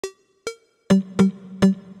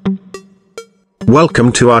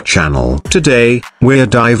Welcome to our channel. Today, we're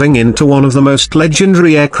diving into one of the most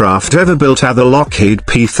legendary aircraft ever built, the Lockheed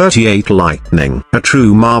P-38 Lightning. A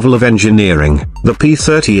true marvel of engineering, the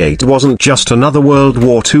P-38 wasn't just another World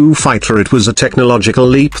War II fighter, it was a technological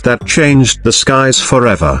leap that changed the skies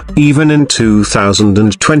forever. Even in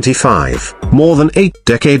 2025, more than 8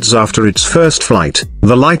 decades after its first flight,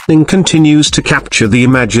 the Lightning continues to capture the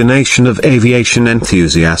imagination of aviation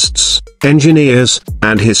enthusiasts, engineers,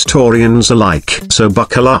 and historians alike. So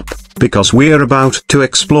buckle up, because we're about to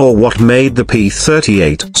explore what made the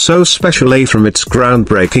P-38 so special, from its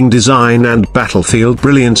groundbreaking design and battlefield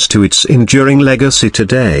brilliance to its enduring legacy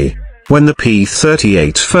today. When the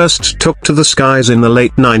P-38 first took to the skies in the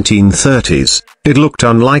late 1930s, it looked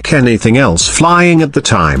unlike anything else flying at the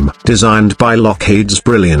time. Designed by Lockheed's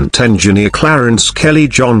brilliant engineer Clarence Kelly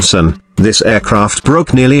Johnson, this aircraft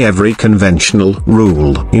broke nearly every conventional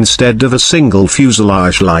rule. Instead of a single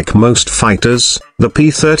fuselage like most fighters, the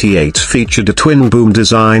P-38 featured a twin-boom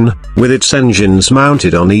design, with its engines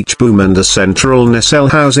mounted on each boom and a central nacelle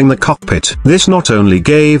housing the cockpit. This not only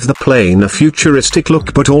gave the plane a futuristic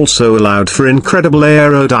look but also allowed for incredible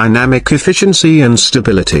aerodynamic efficiency and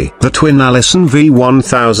stability. The twin Allison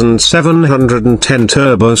V1710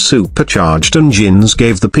 turbo-supercharged engines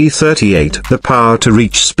gave the P-38 the power to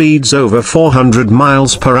reach speeds over 400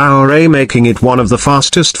 miles per hour, making it one of the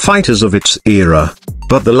fastest fighters of its era.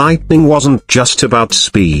 But the Lightning wasn't just about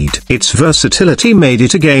speed. Its versatility made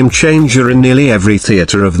it a game-changer in nearly every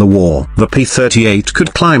theater of the war. The P-38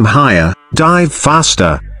 could climb higher, dive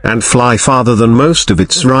faster, and fly farther than most of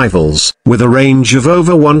its rivals. With a range of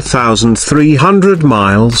over 1,300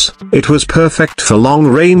 miles, it was perfect for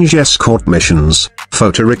long-range escort missions,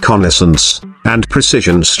 photo reconnaissance, and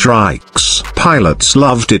precision strikes. Pilots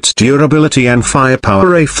loved its durability and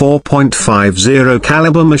firepower. A 4.50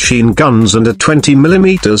 caliber machine guns and a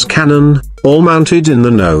 20mm cannon, all mounted in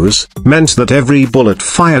the nose, meant that every bullet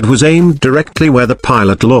fired was aimed directly where the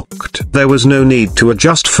pilot looked. There was no need to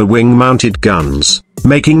adjust for wing-mounted guns,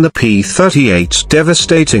 making the P-38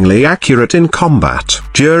 devastatingly accurate in combat.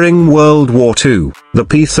 During World War II, the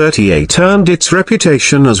P-38 earned its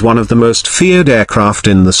reputation as one of the most feared aircraft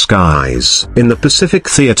in the skies. In the Pacific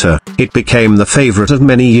theater, it became the favorite of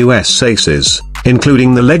many U.S. aces,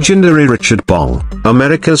 including the legendary Richard Bong,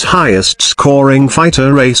 America's highest-scoring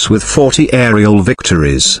fighter ace with 40 aerial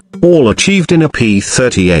victories, all achieved in a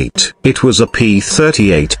P-38. It was a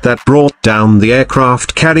P-38 that brought down the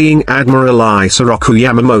aircraft carrying Admiral Isoroku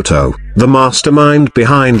Yamamoto, the mastermind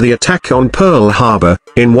behind the attack on Pearl Harbor,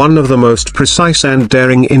 in one of the most precise and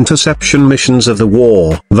daring interception missions of the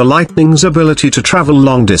war. The Lightning's ability to travel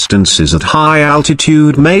long distances at high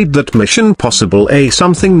altitude made that mission possible,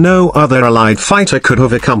 something no other Allied fighter could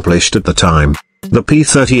have accomplished at the time. The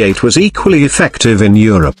P-38 was equally effective in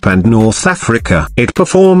Europe and North Africa. It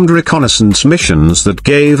performed reconnaissance missions that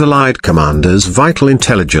gave Allied commanders vital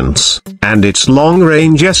intelligence, and its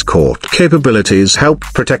long-range escort capabilities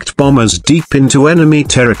helped protect bombers deep into enemy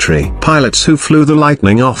territory. Pilots who flew the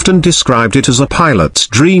Lightning often described it as a pilot's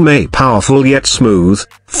dream, powerful yet smooth,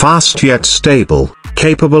 fast yet stable,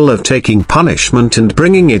 capable of taking punishment and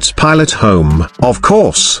bringing its pilot home. Of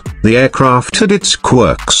course, the aircraft had its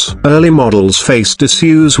quirks. Early models faced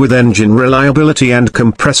issues with engine reliability and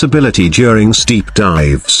compressibility during steep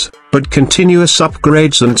dives, but continuous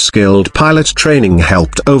upgrades and skilled pilot training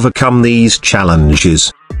helped overcome these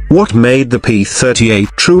challenges. What made the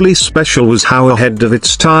P-38 truly special was how ahead of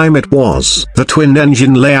its time it was. The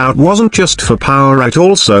twin-engine layout wasn't just for power, it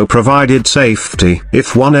also provided safety.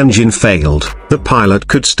 If one engine failed, the pilot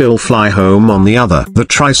could still fly home on the other. The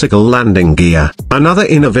tricycle landing gear, another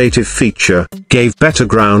innovative feature, gave better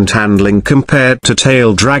ground handling compared to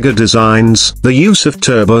tail dragger designs. The use of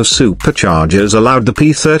turbo superchargers allowed the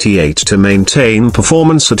P-38 to maintain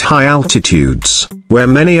performance at high altitudes, where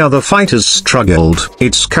many other fighters struggled.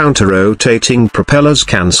 Its counter-rotating propellers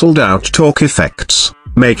cancelled out torque effects,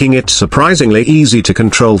 making it surprisingly easy to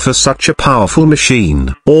control for such a powerful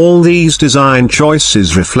machine. All these design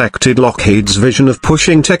choices reflected Lockheed's vision of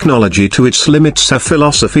pushing technology to its limits, a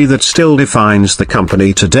philosophy that still defines the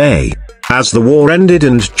company today. As the war ended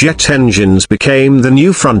and jet engines became the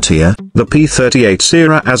new frontier, the P-38's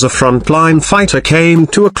era as a frontline fighter came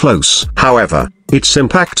to a close. However, its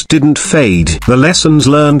impact didn't fade. The lessons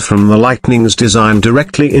learned from the Lightning's design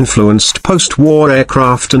directly influenced post-war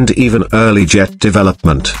aircraft and even early jet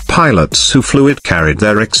development. Pilots who flew it carried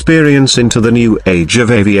their experience into the new age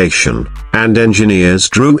of aviation, and engineers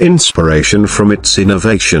drew inspiration from its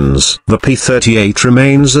innovations. The P-38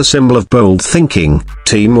 remains a symbol of bold thinking,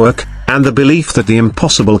 teamwork, and the belief that the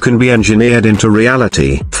impossible can be engineered into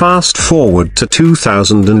reality. Fast forward to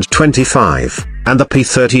 2025, and the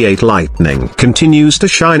P-38 Lightning continues to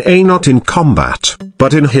shine not in combat,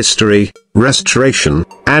 but in history, restoration,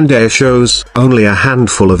 and air shows. Only a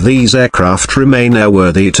handful of these aircraft remain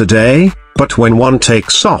airworthy today, but when one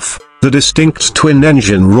takes off, the distinct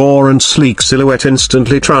twin-engine roar and sleek silhouette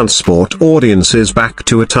instantly transport audiences back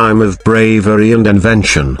to a time of bravery and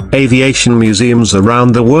invention. Aviation museums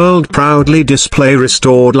around the world proudly display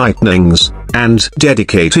restored Lightnings, and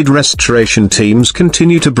dedicated restoration teams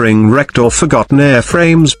continue to bring wrecked or forgotten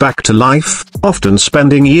airframes back to life, often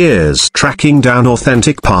spending years tracking down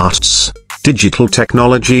authentic parts. Digital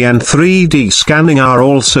technology and 3D scanning are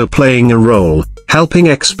also playing a role, helping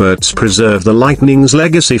experts preserve the Lightning's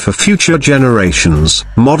legacy for future generations.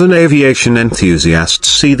 Modern aviation enthusiasts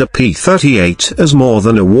see the P-38 as more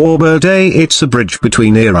than a warbird. It's a bridge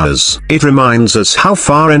between eras. It reminds us how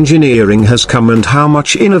far engineering has come and how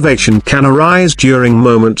much innovation can arise during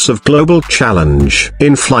moments of global challenge.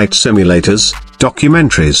 In flight simulators,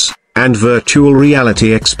 documentaries, and virtual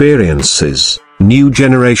reality experiences, new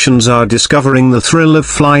generations are discovering the thrill of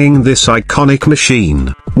flying this iconic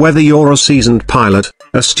machine. Whether you're a seasoned pilot,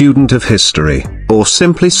 a student of history, or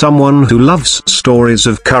simply someone who loves stories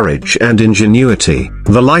of courage and ingenuity,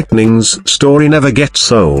 the Lightning's story never gets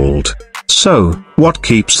old. So, what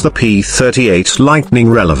keeps the P-38 Lightning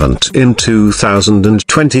relevant in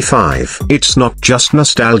 2025? It's not just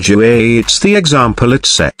nostalgia, it's the example it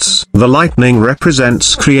sets. The Lightning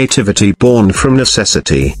represents creativity born from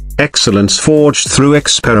necessity, excellence forged through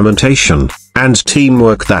experimentation, and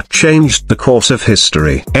teamwork that changed the course of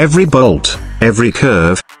history. Every bolt, every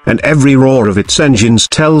curve, and every roar of its engines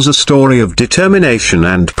tells a story of determination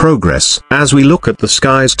and progress. As we look at the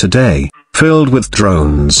skies today, filled with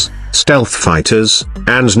drones, stealth fighters,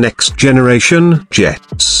 and next-generation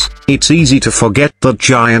jets, it's easy to forget that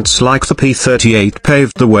giants like the P-38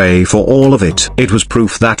 paved the way for all of it. It was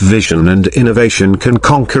proof that vision and innovation can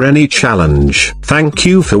conquer any challenge. Thank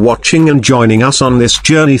you for watching and joining us on this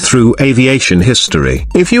journey through aviation history.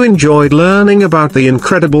 If you enjoyed learning about the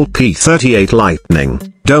incredible P-38 Lightning,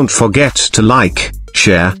 don't forget to like,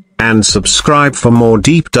 share, and subscribe for more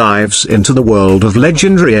deep dives into the world of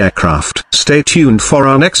legendary aircraft. Stay tuned for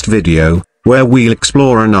our next video, where we'll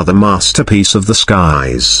explore another masterpiece of the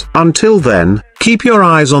skies. Until then, keep your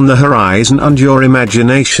eyes on the horizon and your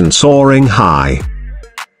imagination soaring high.